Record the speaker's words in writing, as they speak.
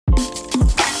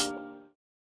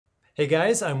Hey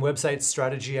guys, I'm website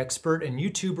strategy expert and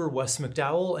YouTuber Wes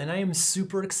McDowell, and I am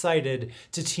super excited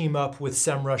to team up with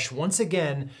Semrush once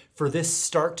again for this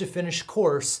start to finish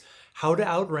course, How to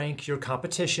Outrank Your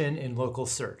Competition in Local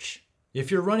Search.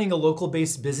 If you're running a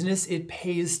local-based business, it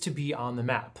pays to be on the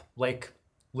map, like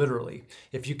literally.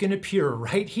 If you can appear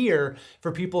right here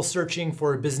for people searching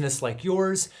for a business like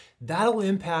yours, that'll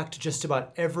impact just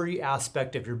about every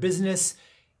aspect of your business,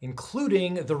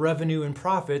 including the revenue and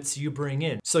profits you bring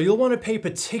in. So you'll want to pay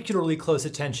particularly close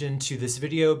attention to this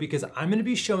video because I'm going to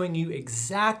be showing you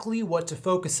exactly what to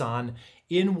focus on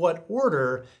in what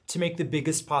order to make the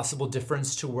biggest possible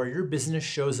difference to where your business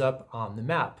shows up on the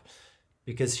map.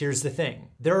 Because here's the thing,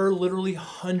 there are literally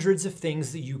hundreds of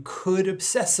things that you could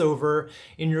obsess over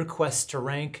in your quest to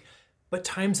rank, but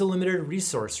time's a limited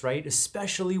resource, right?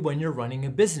 Especially when you're running a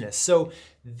business. So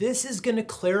this is going to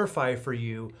clarify for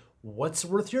you what's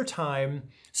worth your time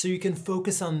so you can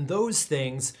focus on those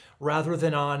things rather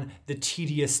than on the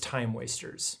tedious time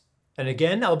wasters. And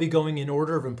again, I'll be going in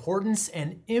order of importance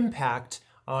and impact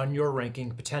on your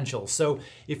ranking potential. So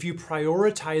if you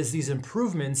prioritize these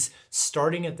improvements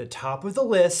starting at the top of the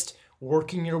list,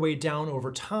 working your way down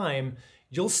over time,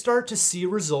 you'll start to see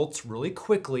results really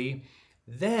quickly.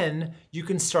 Then you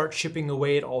can start chipping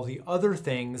away at all the other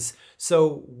things.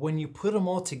 So when you put them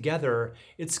all together,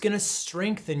 it's going to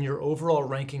strengthen your overall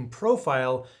ranking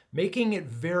profile, making it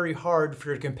very hard for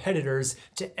your competitors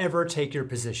to ever take your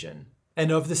position.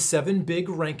 And of the 7 big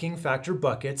ranking factor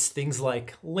buckets, things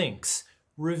like links,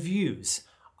 reviews,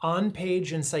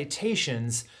 on-page and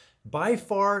citations, by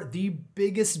far the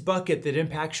biggest bucket that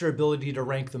impacts your ability to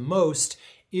rank the most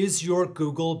is your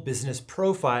Google business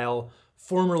profile,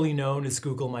 formerly known as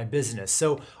Google My Business.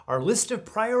 So our list of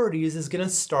priorities is going to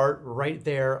start right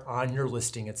there on your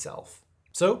listing itself.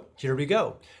 So here we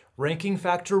go. Ranking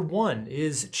factor 1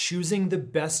 is choosing the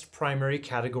best primary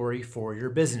category for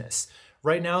your business.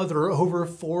 Right now, there are over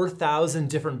 4,000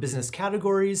 different business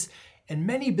categories, and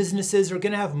many businesses are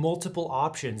going to have multiple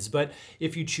options, but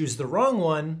if you choose the wrong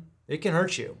one, it can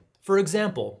hurt you. For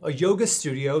example, a yoga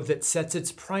studio that sets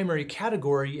its primary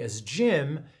category as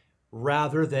gym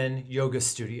rather than yoga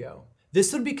studio.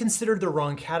 This would be considered the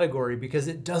wrong category because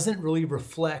it doesn't really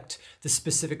reflect the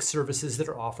specific services that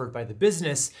are offered by the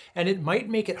business, and it might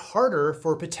make it harder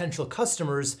for potential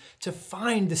customers to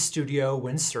find the studio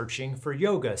when searching for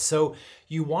yoga. So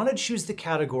you want to choose the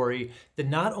category that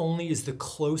not only is the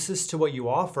closest to what you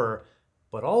offer,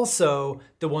 but also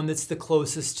the one that's the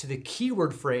closest to the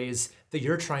keyword phrase that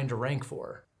you're trying to rank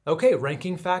for. Okay,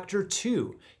 ranking factor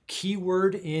 2,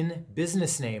 keyword in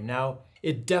business name. Now,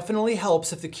 it definitely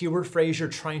helps if the keyword phrase you're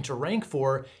trying to rank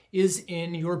for is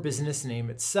in your business name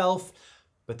itself,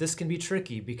 but this can be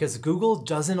tricky because Google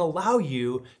doesn't allow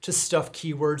you to stuff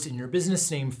keywords in your business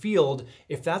name field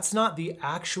if that's not the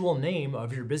actual name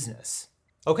of your business.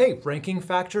 Okay, ranking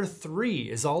factor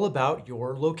 3 is all about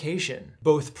your location,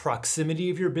 both proximity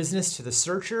of your business to the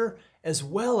searcher as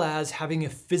well as having a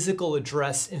physical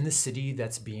address in the city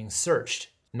that's being searched.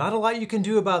 Not a lot you can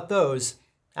do about those.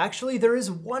 Actually, there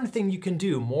is one thing you can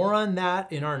do. More on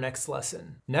that in our next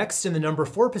lesson. Next, in the number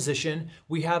 4 position,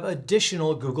 we have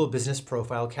additional Google Business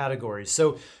Profile categories.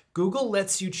 So Google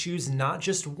lets you choose not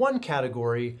just one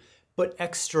category, but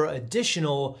extra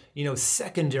additional,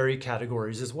 secondary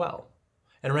categories as well.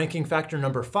 And ranking factor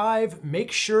number 5,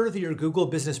 make sure that your Google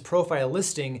Business Profile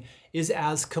listing is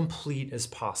as complete as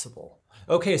possible.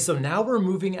 Okay, so now we're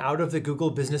moving out of the Google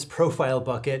Business Profile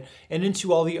bucket and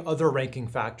into all the other ranking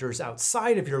factors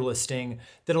outside of your listing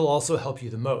that'll also help you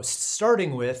the most,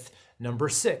 starting with number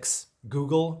 6,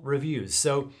 Google reviews.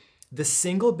 So the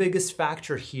single biggest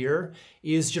factor here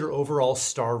is your overall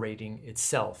star rating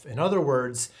itself. In other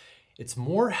words, it's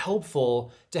more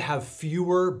helpful to have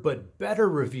fewer but better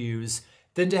reviews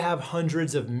than to have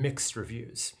hundreds of mixed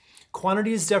reviews.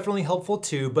 Quantity is definitely helpful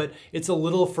too, but it's a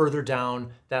little further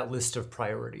down that list of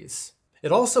priorities.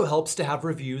 It also helps to have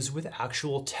reviews with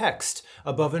actual text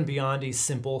above and beyond a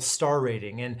simple star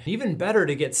rating, and even better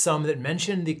to get some that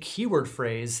mention the keyword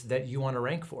phrase that you want to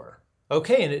rank for.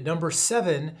 Okay, and at number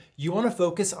 7, you want to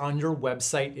focus on your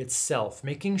website itself,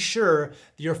 making sure that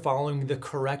you're following the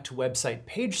correct website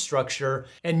page structure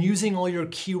and using all your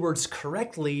keywords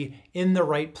correctly in the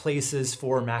right places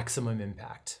for maximum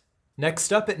impact.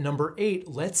 Next up at number 8,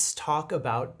 let's talk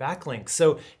about backlinks.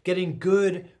 So getting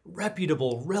good,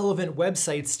 reputable, relevant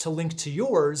websites to link to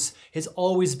yours has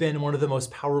always been one of the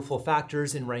most powerful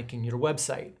factors in ranking your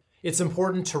website. It's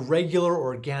important to regular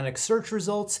organic search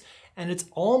results, and it's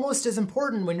almost as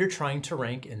important when you're trying to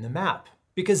rank in the map.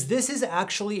 Because this is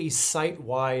actually a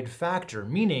site-wide factor,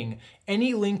 meaning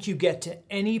any link you get to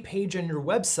any page on your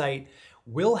website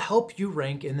will help you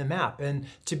rank in the map. And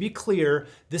to be clear,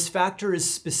 this factor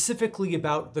is specifically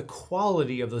about the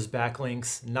quality of those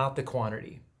backlinks, not the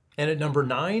quantity. And at number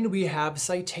 9, we have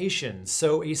citations.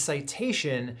 So a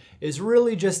citation is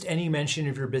really just any mention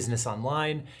of your business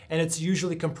online, and it's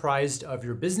usually comprised of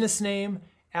your business name,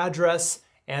 address,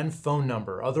 and phone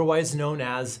number, otherwise known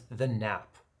as the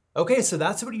NAP. Okay, so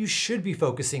that's what you should be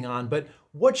focusing on, but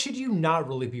what should you not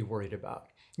really be worried about?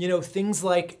 Things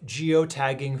like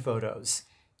geotagging photos.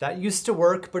 That used to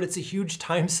work, but it's a huge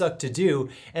time suck to do,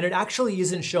 and it actually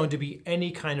isn't shown to be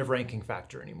any kind of ranking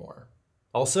factor anymore.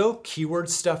 Also, keyword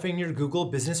stuffing your Google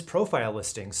business profile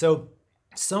listing. So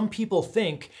some people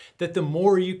think that the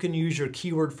more you can use your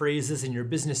keyword phrases in your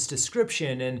business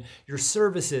description and your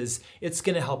services, it's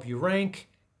going to help you rank,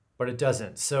 but it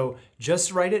doesn't. So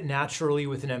just write it naturally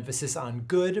with an emphasis on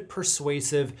good,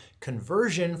 persuasive,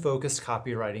 conversion-focused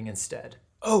copywriting instead.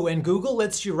 Oh, and Google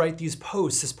lets you write these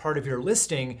posts as part of your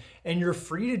listing, and you're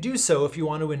free to do so if you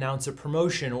want to announce a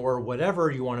promotion or whatever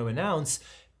you want to announce,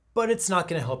 but it's not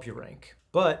going to help you rank.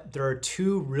 But there are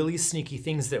 2 really sneaky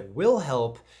things that will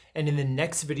help, and in the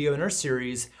next video in our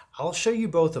series, I'll show you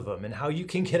both of them and how you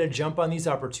can get a jump on these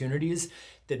opportunities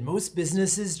that most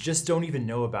businesses just don't even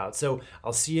know about. So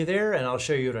I'll see you there and I'll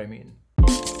show you what I mean.